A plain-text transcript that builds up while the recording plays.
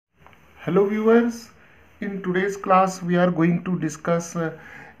Hello viewers, in today's class we are going to discuss an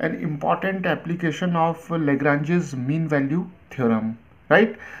important application of Lagrange's mean value theorem,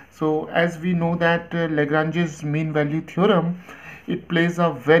 right? So as we know that Lagrange's mean value theorem, it plays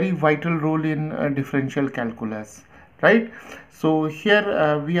a very vital role in differential calculus, right? So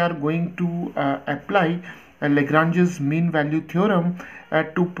here we are going to apply Lagrange's mean value theorem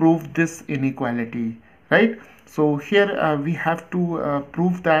to prove this inequality, right? So here we have to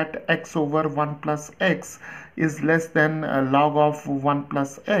prove that x over 1 plus x is less than log of 1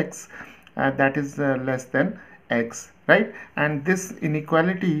 plus x, that is less than x, right? And this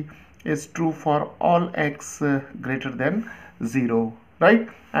inequality is true for all x greater than 0, right?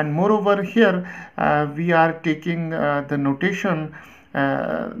 And moreover here we are taking the notation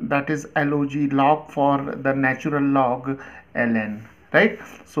that is log for the natural log ln, right?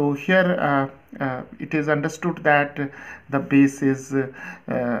 So here it is understood that the base is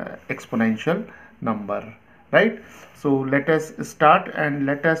exponential number, right? So let us start and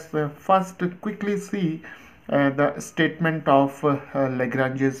let us first quickly see the statement of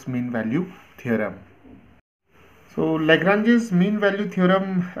Lagrange's mean value theorem. So Lagrange's mean value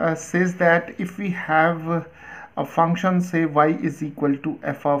theorem says that if we have a function, say y is equal to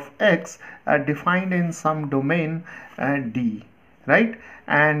f of x defined in some domain D, right?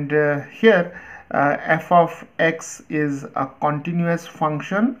 And here f of x is a continuous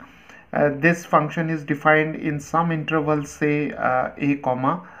function. This function is defined in some interval, say a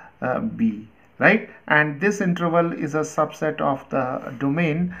comma b, right? And this interval is a subset of the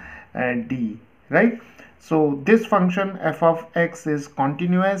domain D, right? So this function f of x is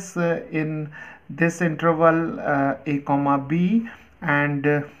continuous in this interval a comma b,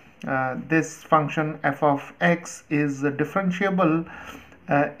 and this function f of x is differentiable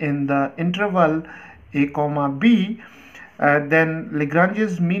in the interval a comma b. Then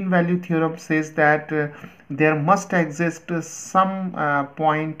Lagrange's mean value theorem says that there must exist some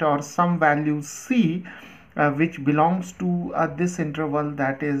point or some value c which belongs to this interval,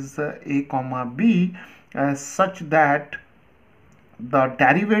 that is a comma b, such that the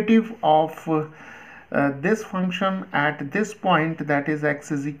derivative of this function at this point, that is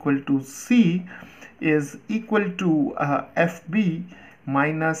x is equal to c, is equal to fb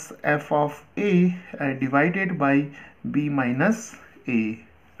minus f of a divided by b minus a,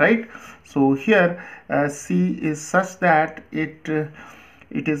 right? So here c is such that it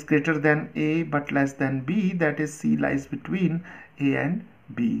is greater than a but less than b, that is c lies between a and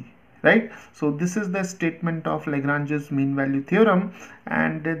b, right? So this is the statement of Lagrange's mean value theorem,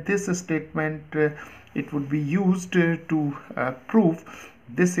 and this statement it would be used to prove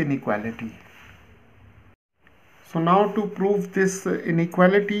this inequality. So now to prove this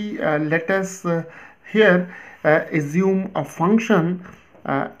inequality, let us here assume a function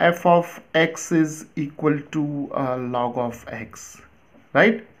f of x is equal to log of x,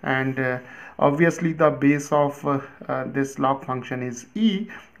 right? And obviously the base of this log function is e.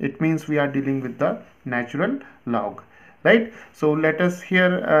 It means we are dealing with the natural log, right? So let us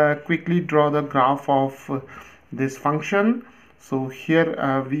here quickly draw the graph of this function. So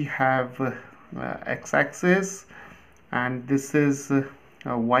here we have x-axis, and this is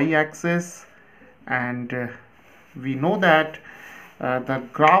y-axis, and we know that the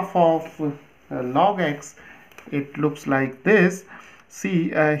graph of log x, it looks like this. See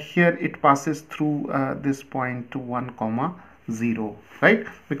here it passes through this point to 1 comma 0, right?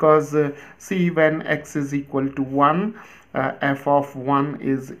 Because see, when x is equal to 1, f of 1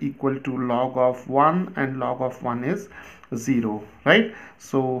 is equal to log of 1, and log of 1 is 0, right?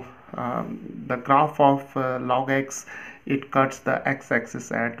 So the graph of log x, it cuts the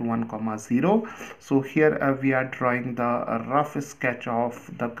x-axis at 1 comma 0. So here we are drawing the rough sketch of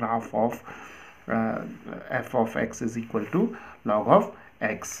the graph of f of x is equal to log of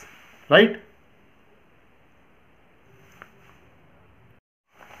x, right?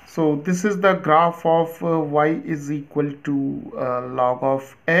 So this is the graph of y is equal to log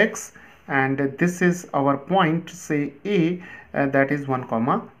of x, and this is our point, say a, that is 1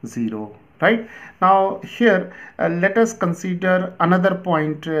 comma 0, right? Now here let us consider another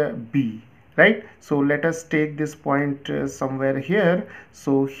point b, right? So let us take this point somewhere here.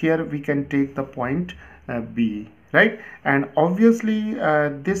 So here we can take the point b, right? And obviously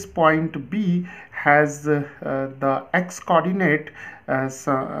this point b has the x coordinate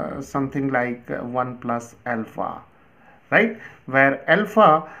something like 1 plus alpha, right? Where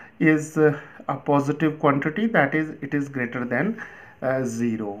alpha is a positive quantity, that is it is greater than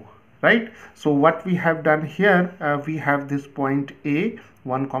 0, right? So what we have done here, we have this point a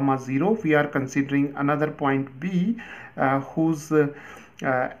 1 comma 0. We are considering another point b whose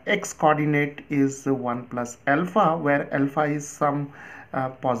x coordinate is 1 plus alpha, where alpha is some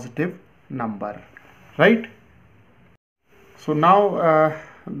positive number, right? So now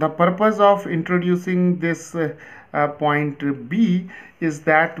the purpose of introducing this point B is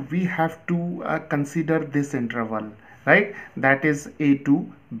that we have to consider this interval, right? That is A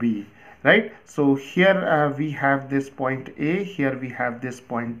to B, right? So here we have this point A, here we have this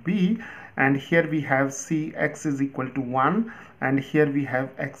point B, and here we have C x is equal to 1, and here we have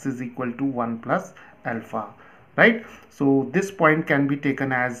x is equal to 1 plus alpha, right? So this point can be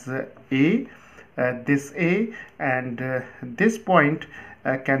taken as A, this A, and this point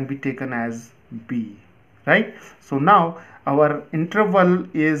can be taken as B, right? So now our interval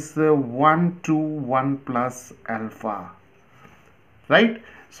is 1 to 1 plus alpha, right?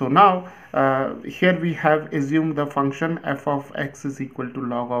 So now here we have assumed the function f of x is equal to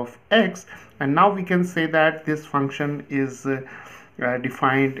log of x, and now we can say that this function is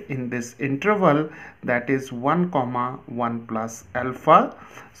defined in this interval, that is 1 comma 1 plus alpha.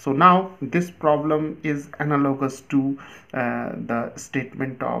 So now this problem is analogous to the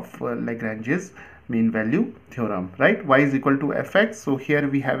statement of Lagrange's mean value theorem, right? Y is equal to fx. So here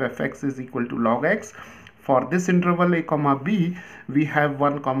we have fx is equal to log x. For this interval a comma b, we have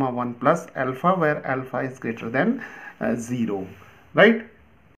 1 comma 1 plus alpha, where alpha is greater than 0, right?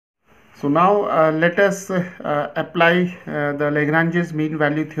 So now let us apply the Lagrange's mean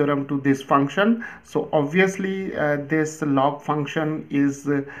value theorem to this function. So obviously this log function is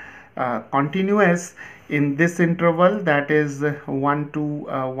continuous in this interval, that is 1 to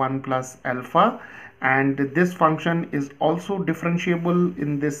 1 plus alpha, and this function is also differentiable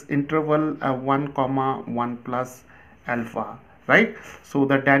in this interval 1 comma 1 plus alpha, right? So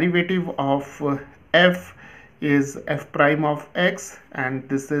the derivative of f is f prime of x, and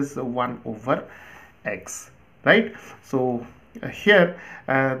this is 1 over x, right? So here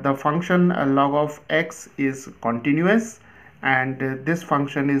the function log of x is continuous, and this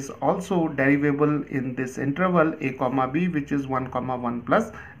function is also derivable in this interval a comma b, which is 1 comma 1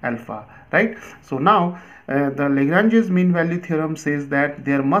 plus alpha, right? So now the Lagrange's mean value theorem says that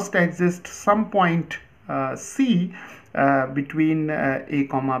there must exist some point c between a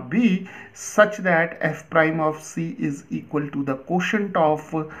comma b, such that f prime of c is equal to the quotient of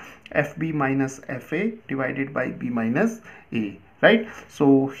fb minus fa divided by b minus a, right?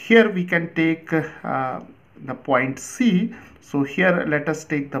 So here we can take the point c. So here let us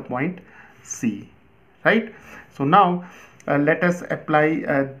take the point c, right? So now let us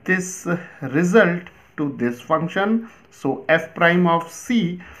apply this result to this function. So f prime of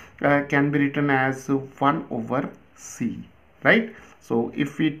c can be written as 1 over c, right? So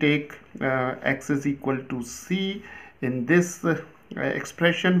if we take x is equal to c in this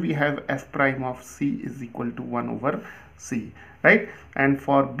expression, we have f prime of c is equal to 1 over c, right? And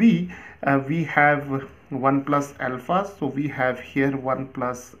for b we have 1 plus alpha, so we have here 1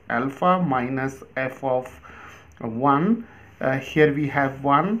 plus alpha minus f of 1, here we have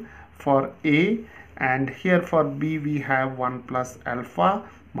 1 for a, and here for b we have 1 plus alpha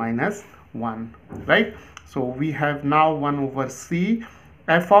minus 1, right? So we have now 1 over c.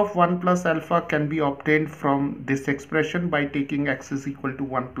 F of 1 plus alpha can be obtained from this expression by taking x is equal to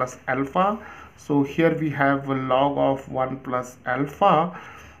 1 plus alpha. So here we have a log of 1 plus alpha,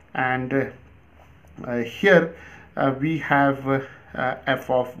 and here we have f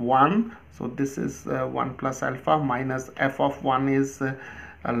of 1. So this is 1 plus alpha minus f of 1 is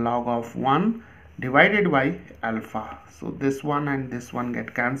a log of 1 divided by alpha. So this one and this one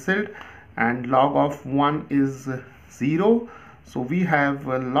get cancelled, and log of 1 is 0. So we have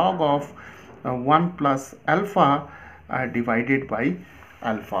a log of 1 plus alpha divided by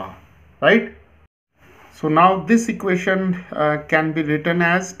alpha, right? So now this equation can be written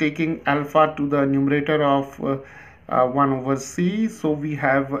as taking alpha to the numerator of 1 over c. So we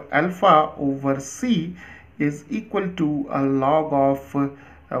have alpha over c is equal to a log of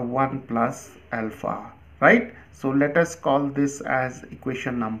 1 plus alpha, right? So let us call this as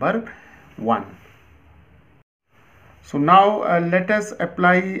equation number 1. So now let us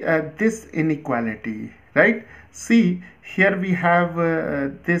apply this inequality, right? See, here we have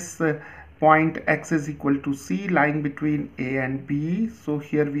this point x is equal to c lying between a and b. So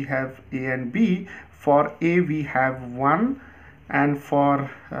here we have a and b. For a we have 1, and for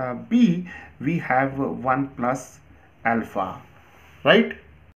b we have 1 plus alpha, right?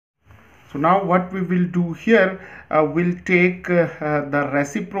 So now what we will do here, we'll take the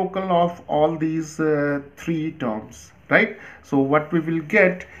reciprocal of all these three terms, right? So what we will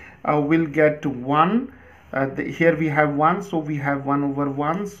get, we'll get 1. Here we have 1, so we have 1 over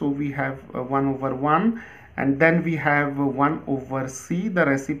 1, so we have 1 over 1, and then we have 1 over c, the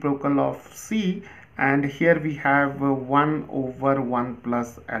reciprocal of c, and here we have 1 over 1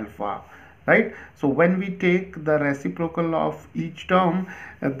 plus alpha, right? So when we take the reciprocal of each term,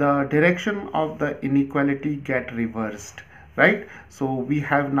 the direction of the inequality get reversed, right? So we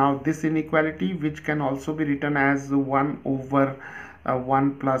have now this inequality, which can also be written as 1 over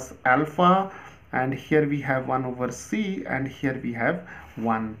 1 plus alpha, and here we have 1 over c, and here we have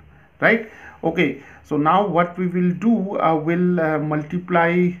 1, right? Okay, so now what we will do, will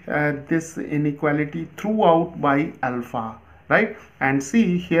multiply this inequality throughout by alpha, right? And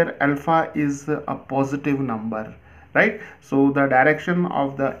see, here alpha is a positive number, right? So the direction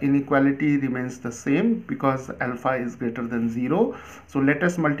of the inequality remains the same because alpha is greater than 0. So let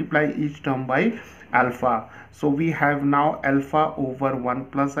us multiply each term by alpha. So we have now alpha over 1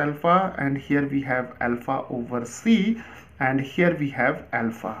 plus alpha, and here we have alpha over c, and here we have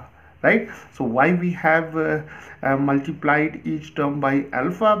alpha, right? So why we have multiplied each term by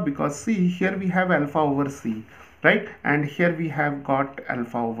alpha? Because see, here we have alpha over c, right? And here we have got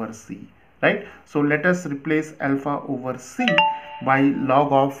alpha over c, right? So let us replace alpha over c by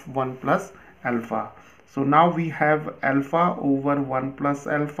log of 1 plus alpha. So now we have alpha over 1 plus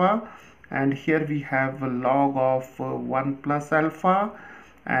alpha, and here we have a log of 1 plus alpha,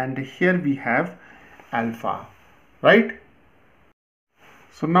 and here we have alpha, right?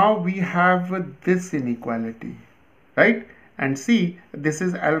 So now we have this inequality, right? And see, this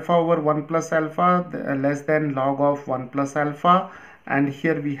is alpha over 1 plus alpha less than log of 1 plus alpha, and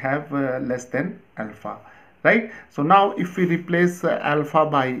here we have less than alpha, right? So now if we replace alpha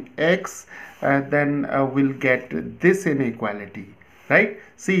by x, then we'll get this inequality, right?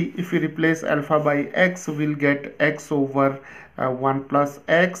 See, if we replace alpha by x, we'll get x over 1 plus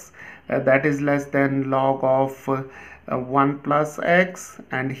x, that is less than log of 1 plus x,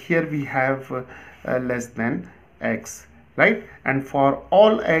 and here we have less than x, right? And for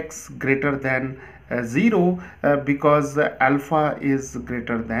all x greater than 0, because alpha is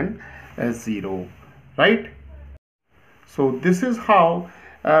greater than 0, right? So this is how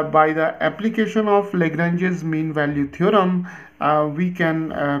by the application of Lagrange's mean value theorem we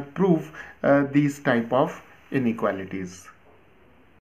can prove these type of inequalities.